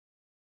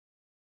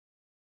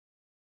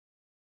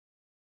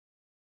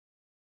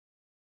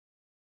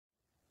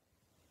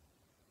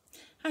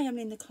Hi, I'm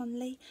Linda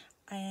Conley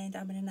and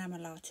I'm an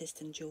enamel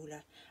artist and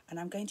jeweller, and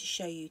I'm going to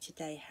show you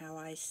today how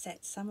I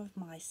set some of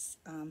my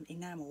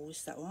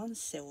enamels that were on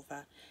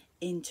silver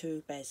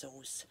into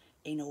bezels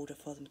in order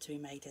for them to be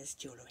made as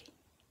jewellery.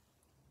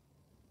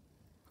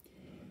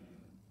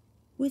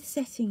 With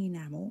setting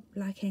enamel,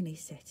 like any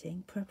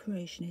setting,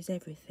 preparation is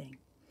everything.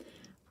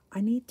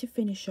 I need to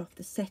finish off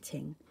the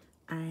setting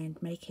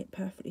and make it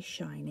perfectly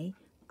shiny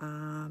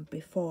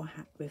before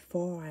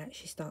I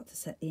actually start to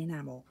set the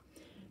enamel.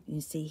 You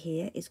can see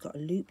here it's got a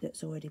loop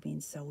that's already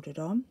been soldered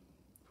on,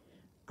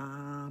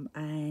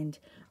 and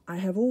I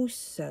have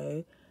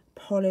also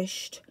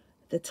polished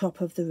the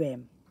top of the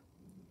rim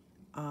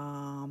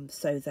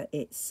so that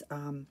it's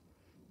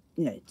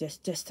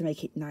just to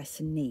make it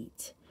nice and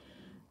neat.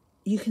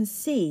 You can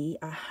see,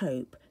 I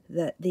hope,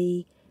 that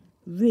the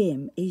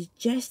rim is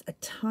just a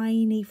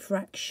tiny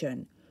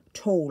fraction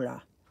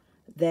taller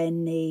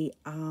than the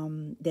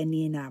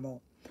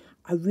enamel.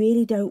 I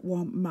really don't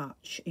want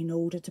much in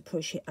order to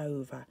push it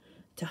over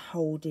to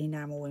hold the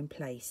enamel in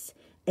place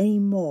any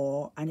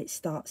more, and it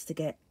starts to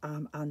get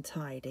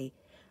untidy.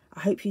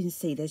 I hope you can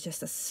see there's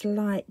just a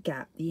slight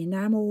gap. The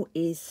enamel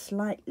is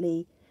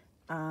slightly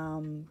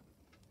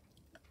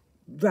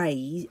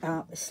raised,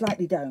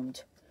 slightly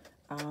domed.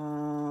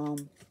 I'll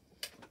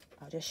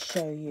just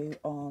show you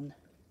on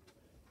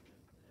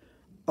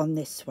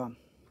this one.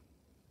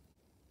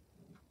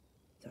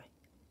 Sorry.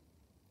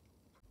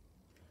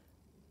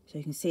 So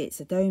you can see it's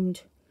a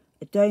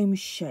dome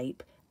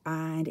shape,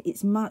 and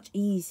it's much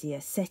easier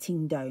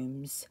setting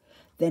domes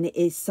than it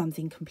is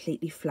something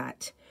completely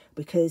flat,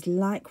 because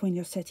like when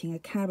you're setting a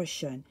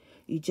cabochon,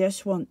 you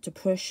just want to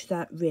push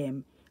that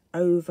rim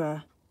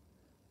over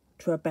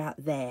to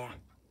about there,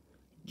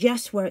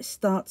 just where it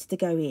starts to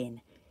go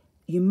in.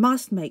 You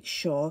must make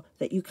sure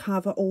that you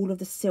cover all of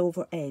the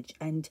silver edge,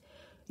 and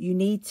you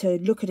need to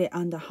look at it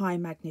under high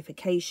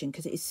magnification,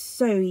 because it is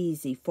so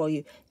easy for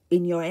you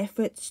in your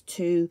efforts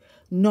to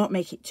not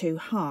make it too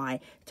high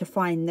to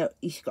find that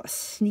you've got a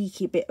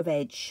sneaky bit of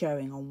edge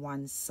showing on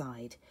one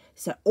side.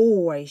 So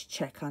always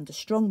check under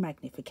strong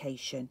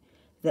magnification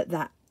that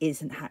that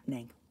isn't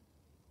happening.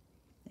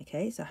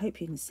 Okay, so I hope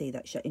you can see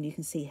that, and you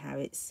can see how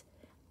it's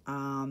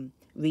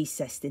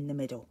recessed in the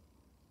middle.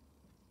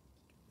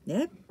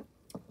 Yeah.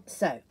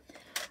 So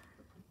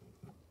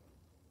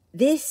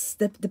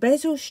the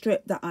bezel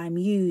strip that I'm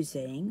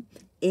using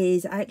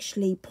is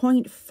actually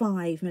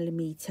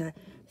 0.5mm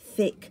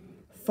thick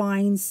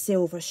fine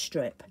silver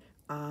strip.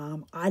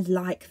 I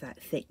like that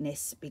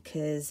thickness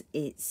because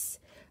it's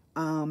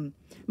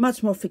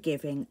much more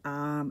forgiving.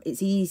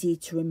 It's easy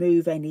to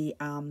remove any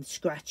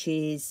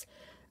scratches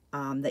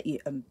that you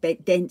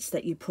dents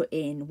that you put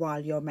in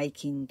while you're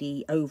making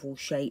the oval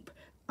shape,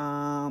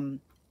 and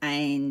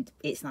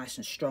it's nice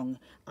and strong.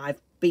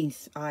 I've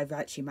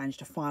actually managed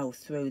to file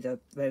through the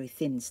very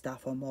thin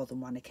stuff on more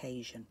than one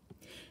occasion.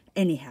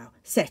 Anyhow,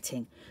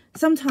 setting.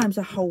 Sometimes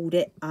I hold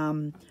it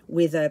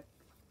with a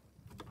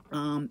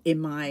in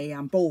my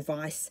ball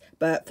vise,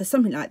 but for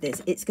something like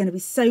this, it's going to be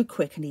so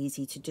quick and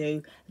easy to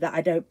do that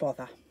I don't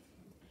bother.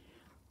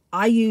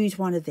 I use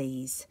one of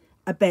these,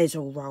 a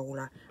bezel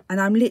roller,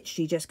 and I'm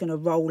literally just going to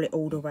roll it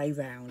all the way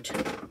round.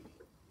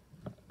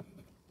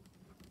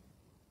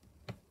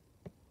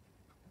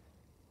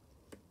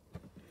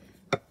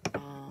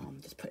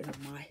 Just put it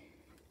on my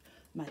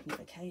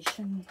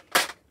magnification.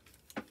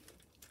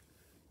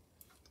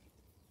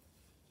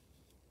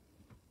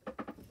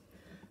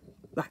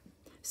 Right,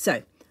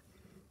 so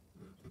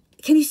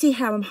can you see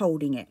how I'm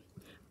holding it?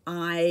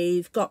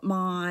 I've got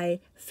my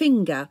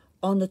finger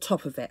on the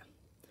top of it,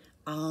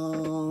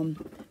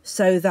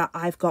 so that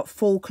I've got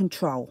full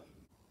control.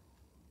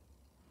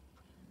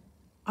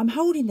 I'm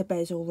holding the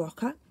bezel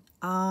rocker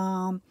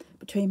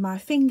between my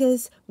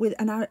fingers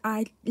and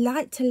I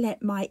like to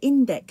let my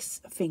index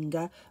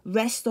finger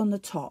rest on the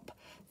top.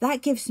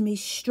 That gives me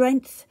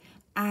strength,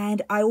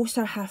 and I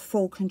also have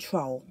full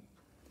control.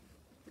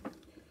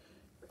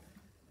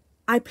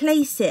 I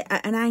place it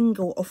at an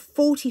angle of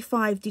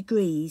 45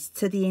 degrees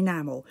to the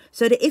enamel,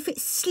 so that if it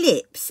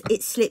slips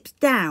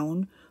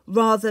down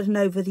rather than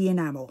over the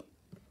enamel.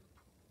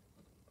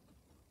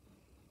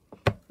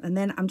 And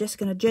then I'm just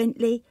going to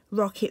gently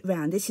rock it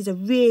round. This is a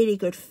really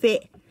good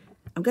fit.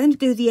 I'm going to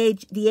do the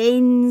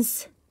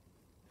ends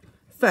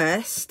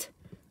first,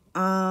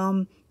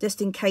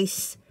 just in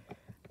case,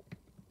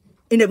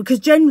 because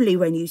generally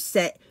when you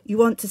set, you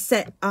want to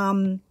set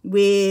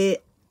with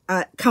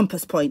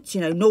compass points,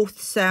 north,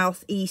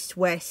 south, east,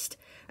 west,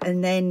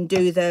 and then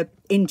do the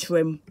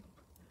interim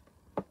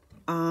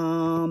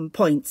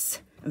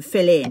points and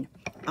fill in.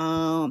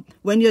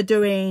 When you're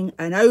doing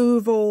an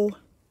oval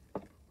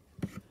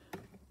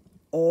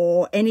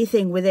or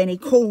anything with any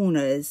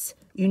corners,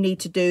 you need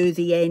to do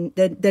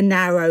the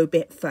narrow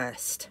bit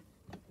first,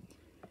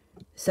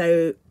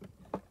 so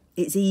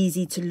it's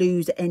easy to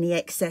lose any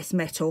excess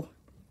metal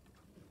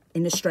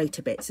in the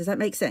straighter bits. Does that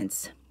make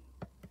sense?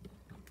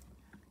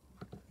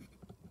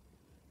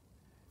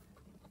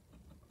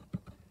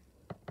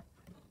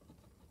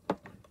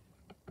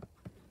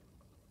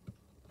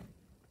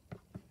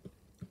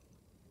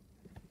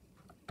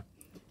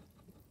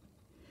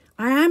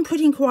 I am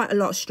putting quite a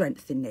lot of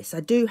strength in this. I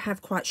do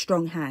have quite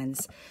strong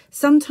hands.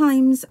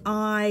 Sometimes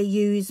I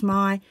use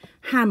my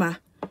hammer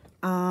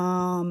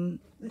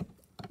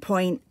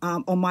point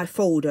on my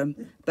Fordham,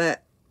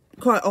 but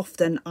quite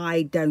often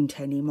I don't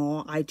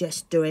anymore. I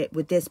just do it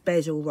with this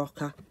bezel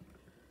rocker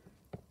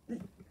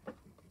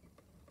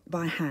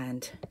by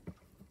hand.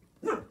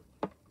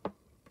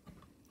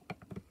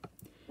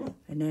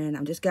 And then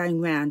I'm just going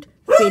round,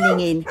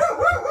 filling in.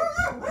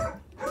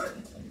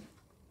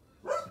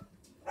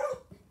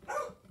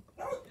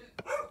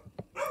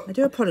 I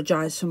do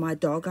apologise for my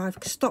dog. I've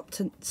stopped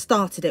and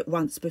started it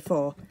once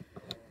before.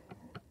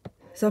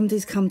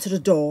 Somebody's come to the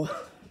door.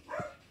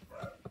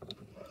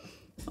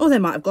 Or they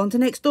might have gone to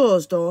next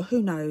door's door,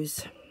 who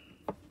knows.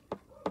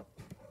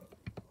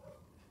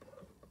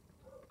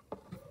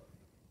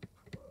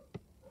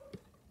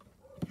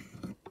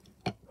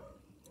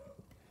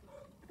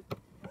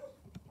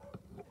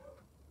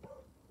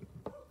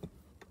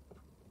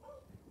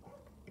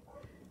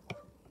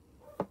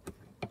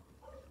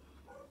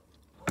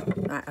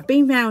 Right, I've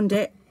been round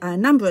it a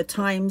number of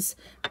times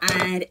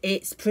and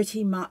it's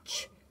pretty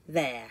much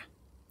there.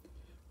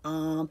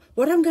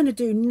 What I'm going to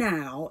do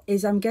now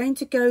is I'm going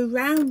to go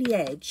round the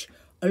edge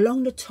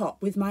along the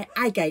top with my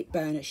agate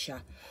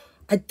burnisher.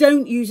 I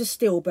don't use a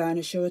steel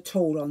burnisher at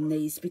all on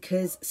these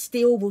because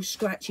steel will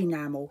scratch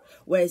enamel,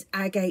 whereas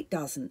agate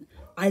doesn't.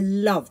 I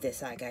love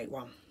this agate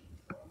one.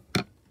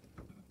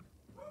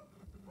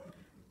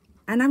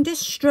 And I'm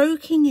just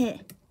stroking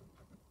it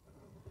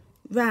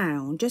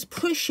round, just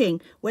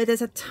pushing where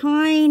there's a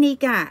tiny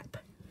gap.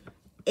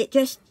 I'm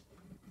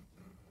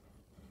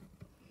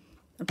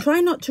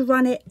trying not to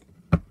run it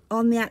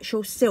on the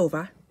actual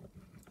silver.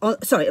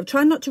 Sorry, I'm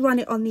trying not to run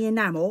it on the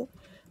enamel,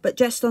 but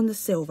just on the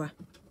silver.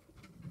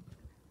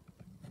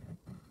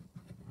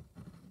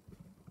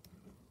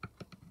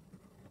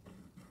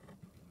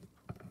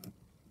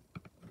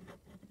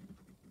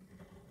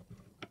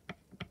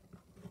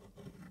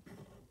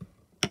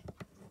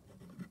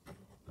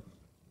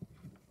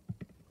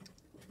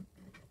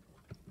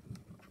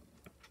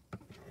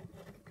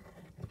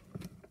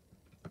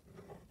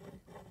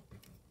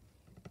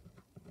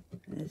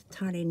 There's a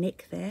tiny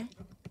nick there.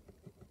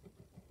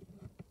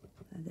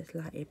 And just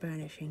lightly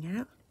burnishing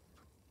out.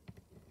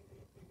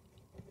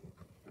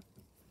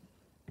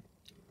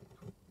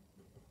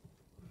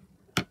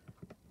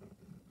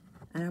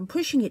 And I'm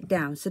pushing it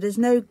down so there's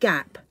no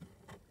gap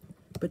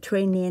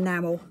between the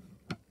enamel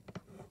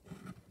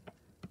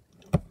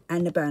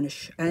and the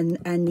burnish and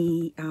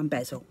the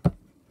bezel.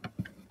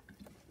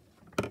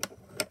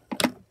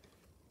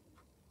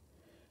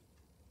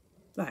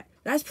 Right,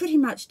 that's pretty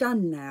much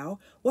done now.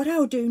 What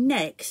I'll do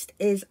next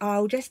is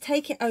I'll just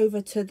take it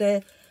over to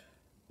the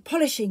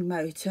polishing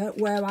motor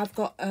where I've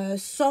got a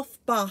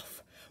soft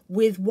buff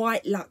with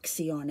white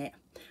luxie on it.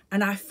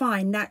 And I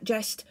find that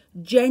just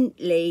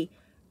gently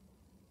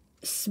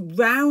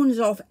rounds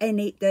off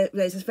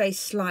there's a very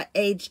slight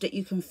edge that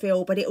you can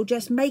feel, but it'll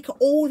just make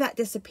all that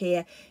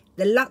disappear.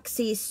 The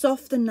luxie is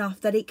soft enough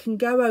that it can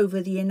go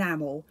over the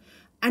enamel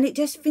and it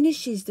just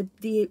finishes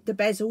the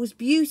bezels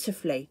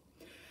beautifully.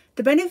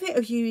 The benefit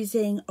of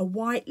using a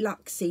white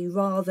luxie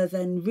rather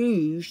than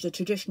rouge, the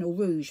traditional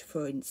rouge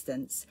for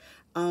instance,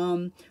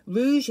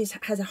 rouge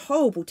has a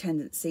horrible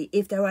tendency,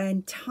 if there are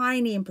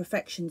tiny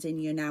imperfections in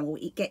your enamel,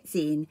 it gets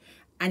in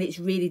and it's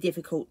really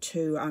difficult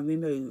to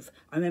remove.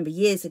 I remember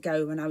years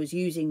ago when I was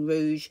using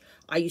rouge,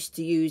 I used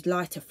to use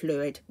lighter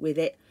fluid with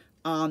it,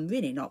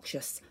 really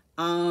noxious,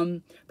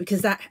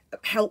 because that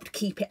helped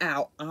keep it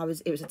out.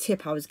 It was a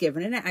tip I was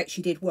given and it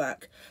actually did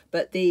work.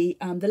 But the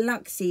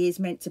luxie is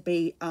meant to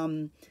be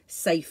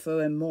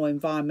safer and more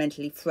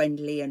environmentally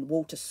friendly and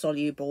water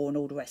soluble and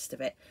all the rest of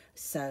it.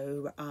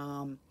 So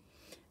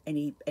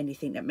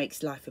anything that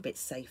makes life a bit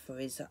safer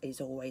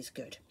is always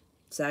good.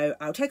 So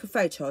I'll take a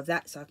photo of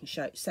that so I can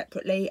show it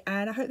separately,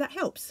 and I hope that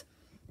helps.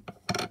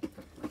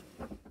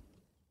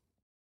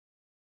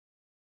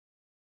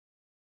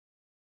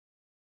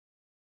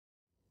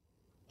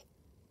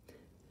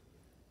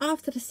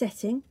 After the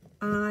setting,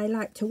 I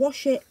like to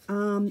wash it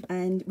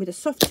and with a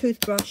soft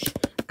toothbrush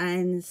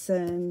and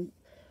some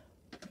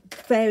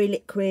fairy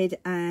liquid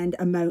and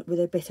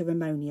with a bit of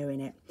ammonia in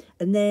it.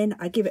 And then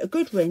I give it a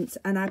good rinse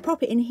and I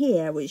pop it in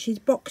here, which is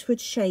boxwood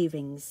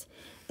shavings.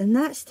 And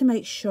that's to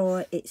make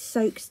sure it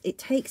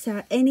takes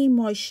out any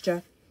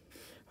moisture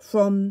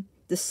from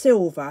the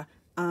silver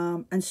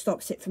and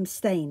stops it from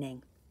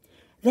staining.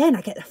 Then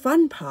I get the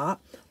fun part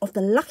of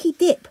the lucky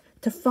dip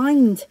to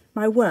find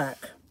my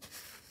work.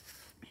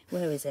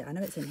 Where is it? I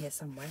know it's in here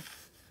somewhere.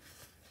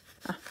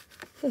 Ah,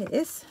 here it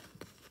is.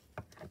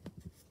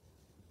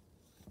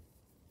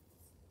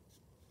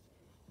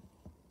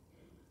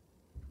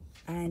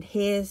 And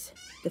here's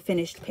the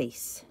finished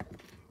piece.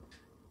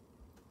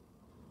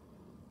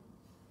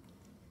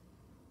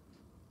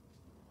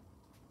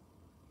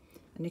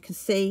 And you can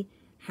see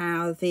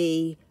how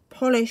the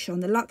polish on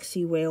the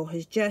luxie wheel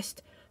has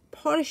just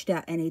polished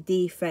out any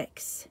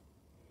defects.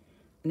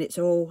 And it's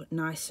all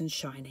nice and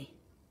shiny.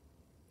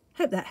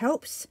 Hope that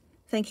helps.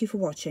 Thank you for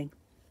watching.